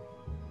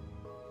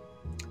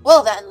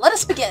 Well then, let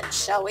us begin,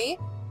 shall we?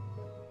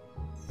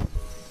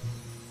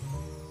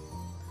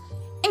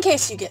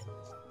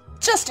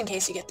 Just in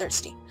case you get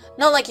thirsty.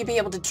 Not like you'd be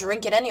able to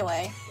drink it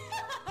anyway.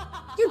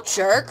 You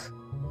jerk.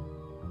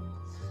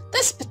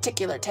 This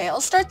particular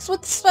tale starts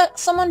with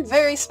someone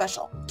very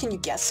special. Can you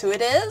guess who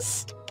it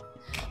is?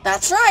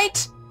 That's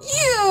right!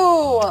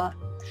 You!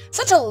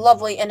 Such a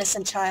lovely,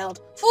 innocent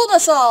child. Fooled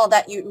us all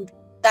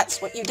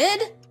that's what you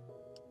did?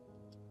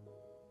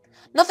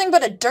 Nothing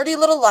but a dirty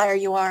little liar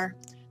you are.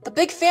 The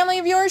big family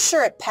of yours,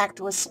 sure it packed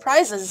with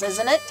surprises,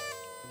 isn't it?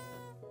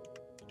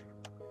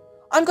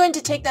 I'm going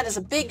to take that as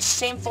a big,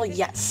 shameful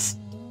yes.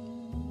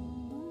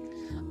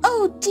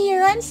 Oh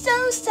dear, I'm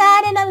so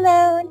sad and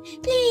alone.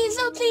 Please,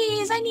 oh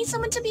please, I need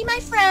someone to be my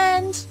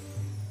friend.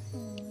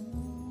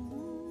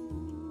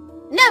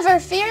 Never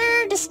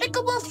fear,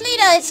 Despicable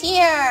Fleeta is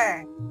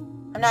here.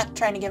 I'm not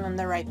trying to give them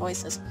the right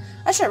voices.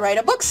 I should write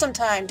a book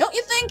sometime, don't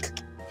you think?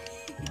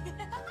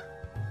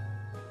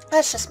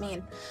 That's just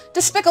mean.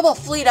 Despicable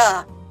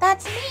Fleeta.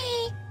 That's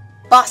me.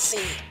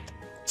 Bossy.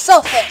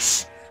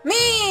 Selfish.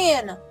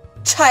 Mean.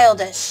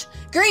 Childish.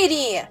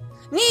 Greedy.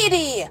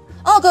 Needy.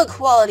 All good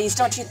qualities,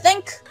 don't you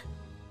think?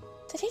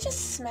 Did he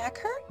just smack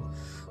her?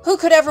 Who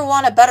could ever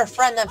want a better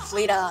friend than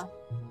Fleeta?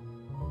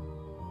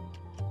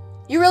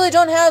 You really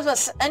don't have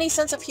any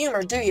sense of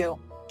humor, do you?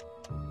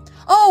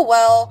 Oh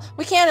well,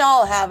 we can't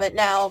all have it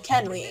now,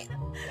 can we?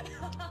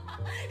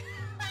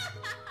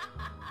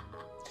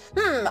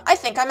 I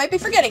think I might be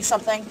forgetting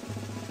something.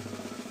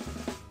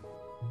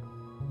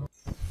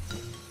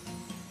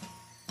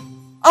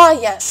 Ah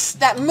yes,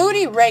 that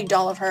moody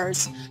ragdoll of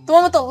hers. The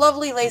one with the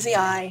lovely lazy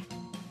eye.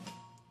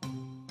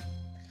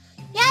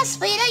 Yes,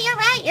 Fleeta, you're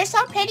right. You're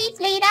so pretty,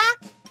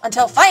 Fleeta.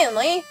 Until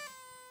finally...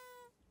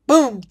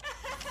 boom!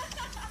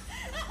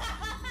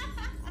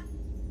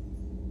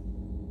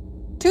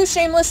 Two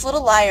shameless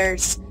little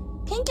liars.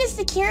 Pink is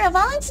the cure of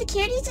all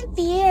insecurities and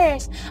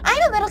fears.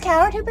 I'm a little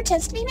coward who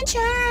pretends to be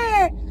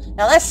mature.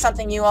 Now that's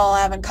something you all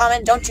have in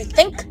common, don't you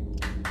think?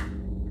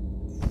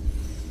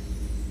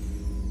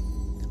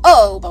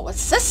 Oh, but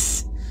what's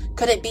this?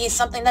 Could it be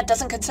something that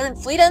doesn't concern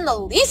Fleeta in the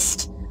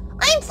least?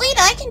 I'm Fleeta,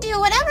 I can do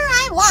whatever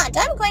I want.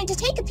 I'm going to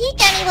take a peek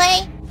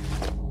anyway.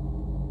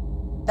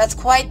 That's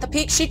quite the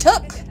peek she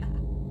took.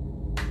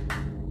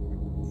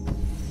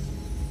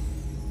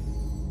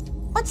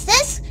 What's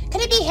this?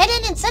 Could it be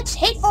hidden in such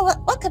hateful...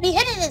 What could be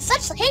hidden in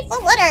such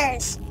hateful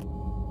letters?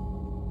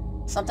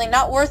 Something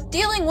not worth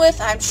dealing with,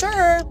 I'm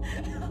sure.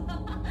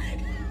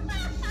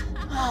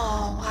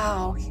 Oh,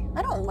 wow.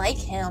 I don't like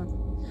him.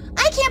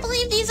 I can't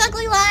believe these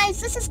ugly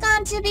lies. This has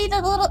got to be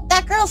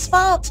that girl's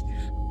fault.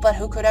 But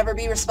who could ever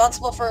be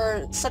responsible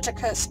for such a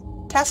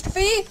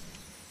catastrophe?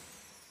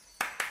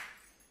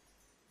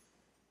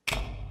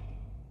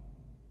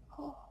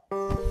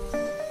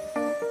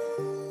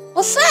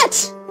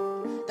 Lisette!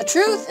 The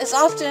truth is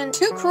often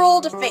too cruel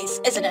to face,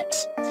 isn't it?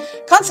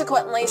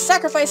 Consequently,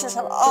 sacrifices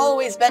have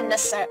always been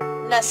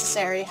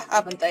necessary,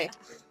 haven't they?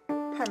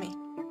 Pardon me.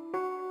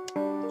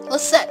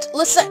 Lisette!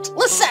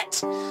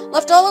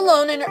 Left all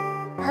alone in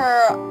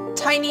her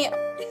tiny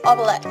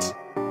omelette.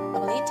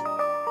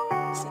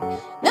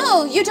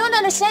 No, you don't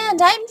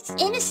understand. I'm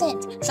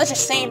innocent. Such a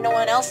shame no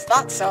one else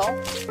thought so.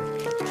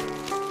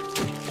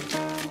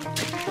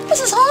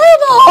 This is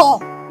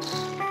horrible!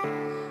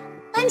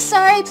 I'm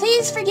sorry.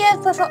 Please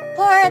forgive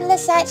poor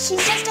Lisette.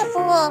 She's just a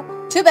fool.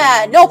 Too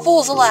bad. No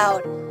fools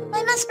allowed.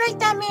 I must break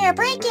that mirror.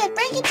 Break it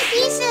to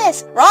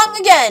pieces. Wrong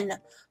again.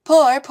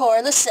 Poor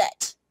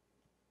Lisette.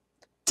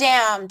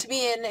 Damn, to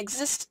be an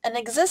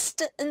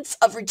existence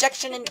of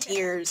rejection and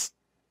tears.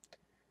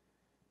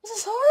 This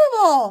is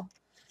horrible.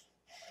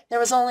 There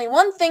was only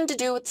one thing to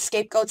do with the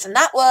scapegoats, and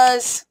that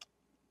was...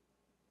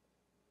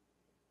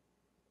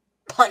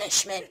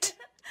 punishment.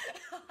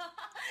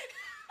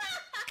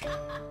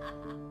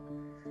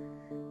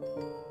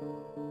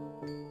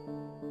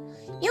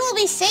 You will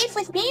be safe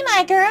with me,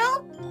 my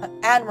girl.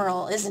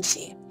 Admiral, isn't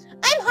she?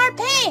 I'm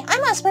Harpay. I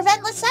must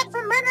prevent Lisette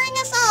from murdering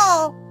us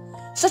all.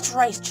 Such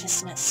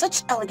righteousness,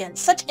 such elegance,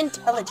 such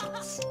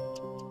intelligence.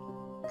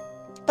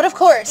 But of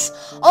course,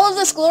 all of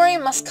this glory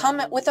must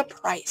come with a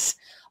price.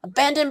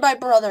 Abandoned by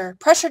brother,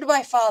 pressured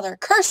by father,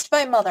 cursed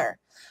by mother.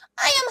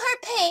 I am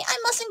Harpay. I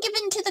mustn't give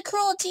in to the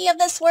cruelty of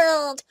this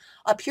world.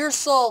 A pure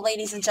soul,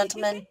 ladies and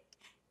gentlemen.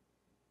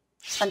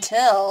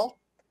 Until...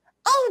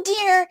 Oh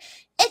dear,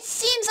 it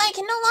seems I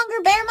can no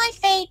longer bear my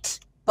fate.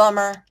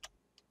 Bummer.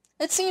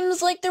 It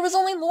seems like there was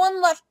only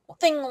one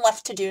thing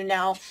left to do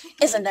now,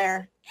 isn't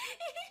there?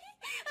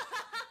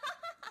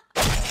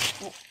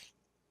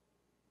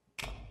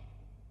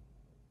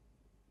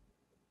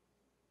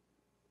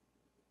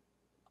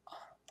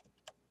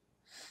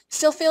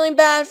 Still feeling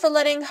bad for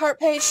letting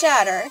Harpay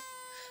shatter?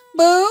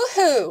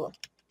 Boo-hoo!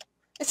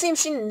 It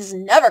seems she's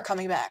never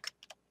coming back.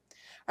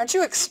 Aren't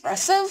you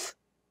expressive?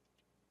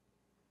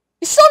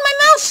 You sewed my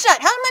mouth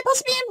shut! How am I supposed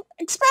to be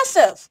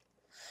expressive?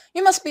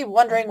 You must be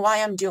wondering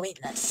why I'm doing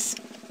this.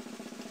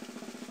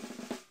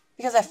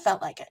 Because I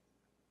felt like it.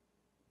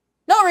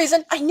 No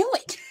reason. I knew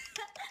it.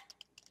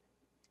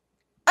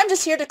 I'm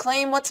just here to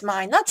claim what's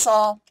mine, that's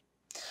all.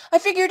 I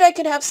figured I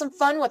could have some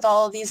fun with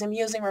all of these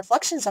amusing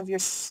reflections of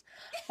yours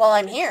while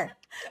I'm here.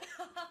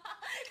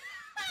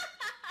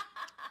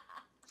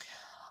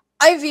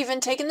 I've even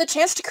taken the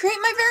chance to create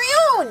my very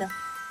own!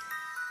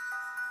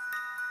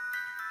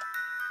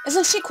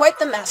 Isn't she quite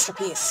the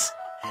masterpiece?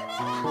 I'm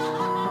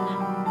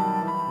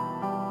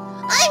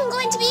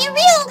going to be a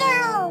real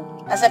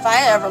girl! As if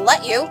I ever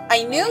let you.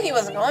 I knew he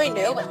wasn't going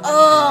to, but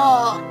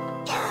oh!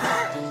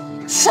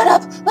 Shut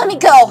up! Let me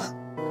go!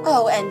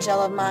 Oh,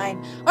 Angel of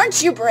mine,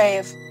 aren't you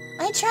brave?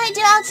 I tried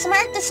to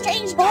outsmart the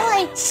strange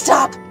boy.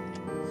 Stop!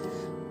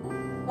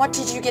 What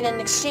did you get in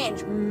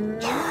exchange?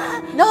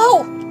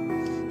 No!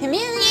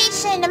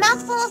 Humiliation, a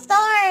mouthful of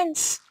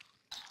thorns.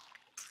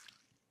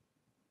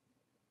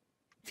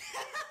 This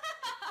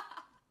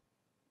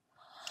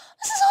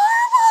is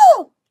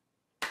horrible!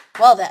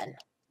 Well then.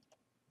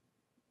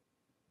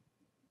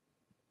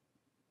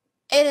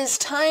 It is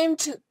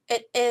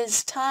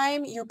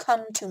time you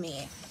come to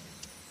me.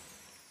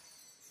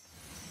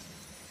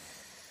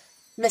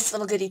 Miss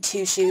Little Goody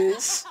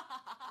Two-Shoes.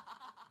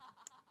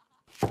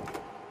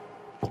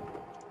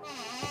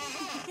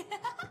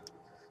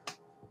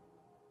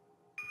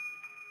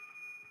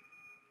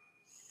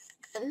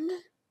 And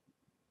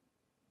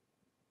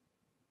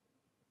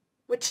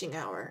witching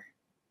hour.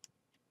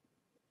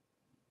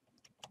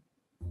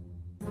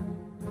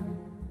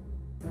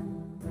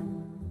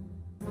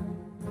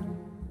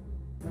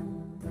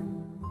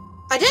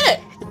 I did it!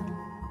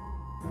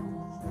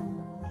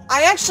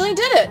 I actually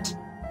did it!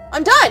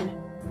 I'm done!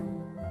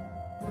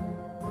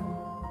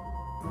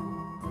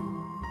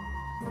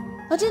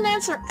 I didn't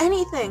answer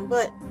anything,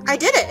 but I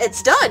did it!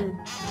 It's done!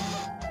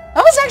 That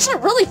was actually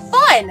really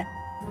fun!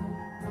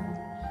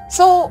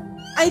 So,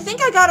 I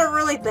think I got a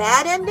really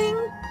bad ending,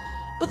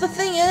 but the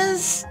thing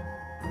is,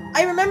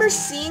 I remember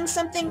seeing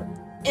something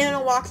in a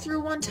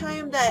walkthrough one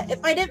time that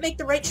if I didn't make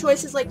the right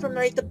choices, like from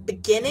right the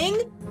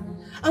beginning,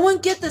 I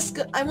wouldn't get the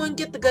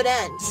good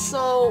end.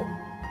 So,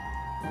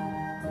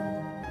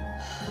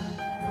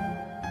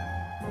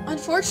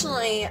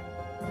 unfortunately,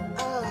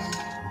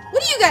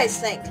 what do you guys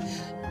think?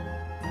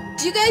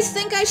 Do you guys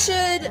think I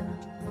should...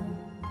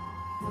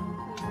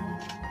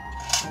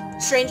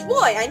 Strange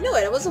boy, I knew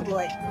it, it was a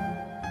boy.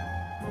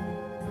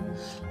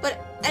 But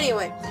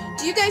anyway,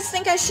 do you guys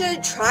think I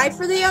should try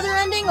for the other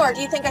ending, or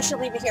do you think I should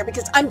leave it here?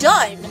 Because I'm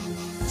done!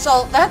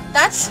 So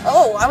that's...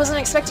 Oh, I wasn't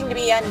expecting to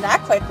be end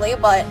that quickly,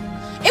 but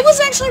it was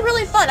actually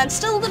really fun. I'm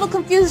still a little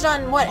confused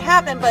on what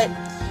happened, but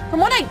from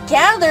what I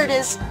gathered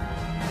is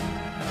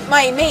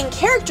my main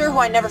character, who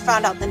I never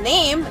found out the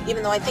name,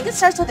 even though I think it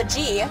starts with a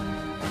G,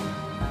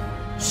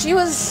 she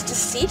was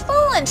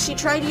deceitful and she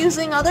tried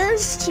using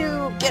others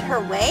to get her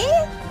way?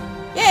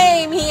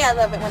 Yay, me, I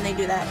love it when they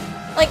do that.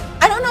 Like,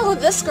 I don't know who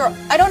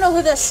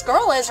this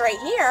girl is right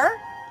here.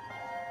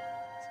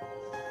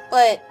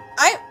 But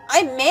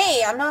I'm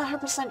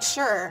not 100%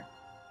 sure.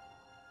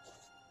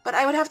 But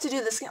I would have to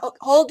do this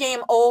whole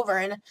game over,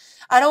 and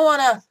I don't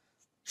want to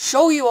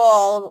show you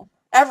all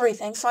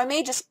everything, so I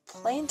may just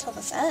play until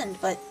this end.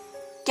 But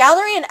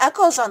Gallery and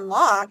Echoes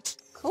unlocked.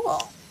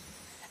 Cool.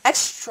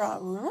 Extra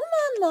room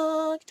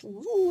unlocked.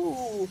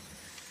 Ooh.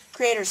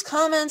 Creator's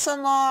comments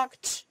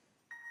unlocked.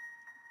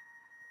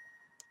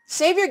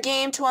 Save your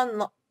game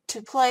to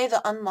play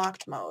the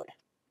unlocked mode.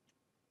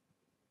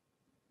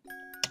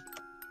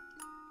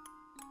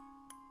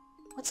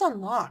 What's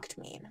unlocked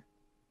mean?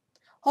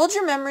 Hold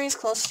your memories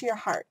close to your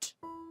heart.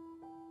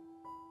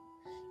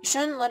 You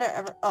shouldn't let it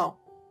ever... Oh.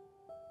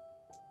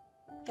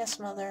 Yes,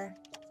 Mother.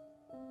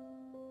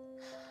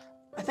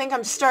 I think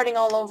I'm starting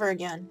all over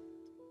again.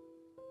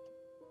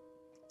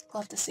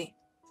 We'll have to see.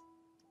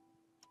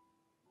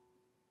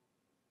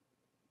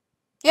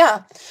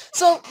 Yeah,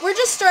 so we're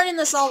just starting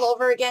this all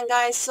over again,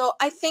 guys, so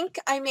I think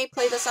I may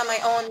play this on my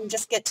own and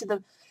just get to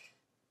the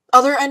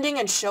other ending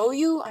and show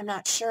you. I'm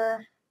not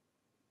sure.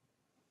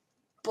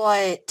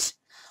 But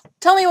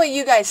tell me what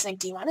you guys think.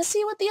 Do you want to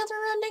see what the other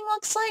ending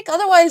looks like?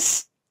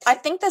 Otherwise, I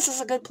think this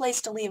is a good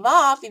place to leave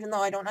off, even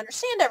though I don't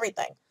understand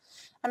everything.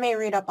 I may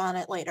read up on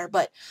it later,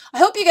 but I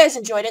hope you guys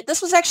enjoyed it.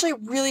 This was actually a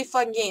really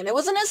fun game. It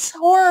wasn't as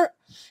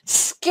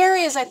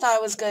scary as I thought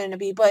it was going to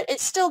be, but it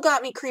still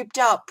got me creeped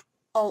out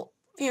a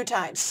few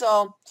times.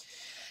 So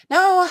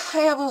now I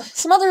have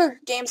some other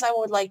games I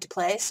would like to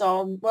play,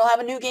 so we'll have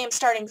a new game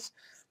starting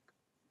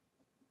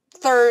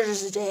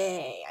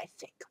Thursday, I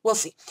think. We'll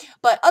see.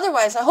 But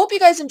otherwise, I hope you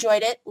guys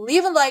enjoyed it.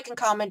 Leave a like and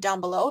comment down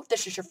below if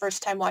this is your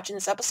first time watching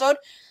this episode.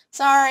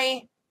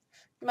 Sorry.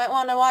 You might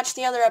want to watch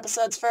the other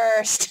episodes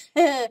first.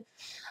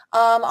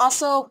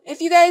 Also,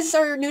 if you guys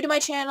are new to my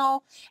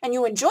channel and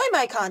you enjoy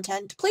my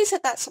content, please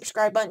hit that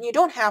subscribe button. You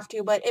don't have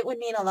to, but it would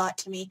mean a lot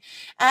to me.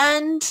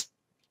 And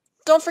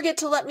don't forget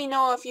to let me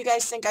know if you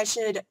guys think I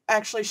should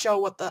actually show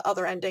what the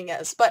other ending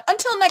is. But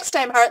until next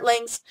time,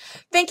 Heartlings,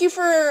 thank you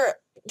for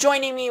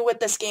joining me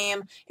with this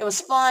game. It was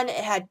fun.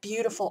 It had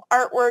beautiful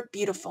artwork,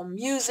 beautiful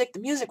music.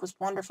 The music was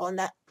wonderful, and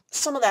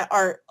some of that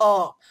art,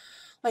 oh,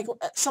 like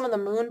some of the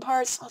moon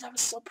parts, oh, that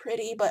was so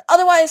pretty. But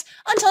otherwise,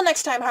 until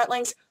next time,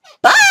 Heartlings,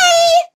 bye!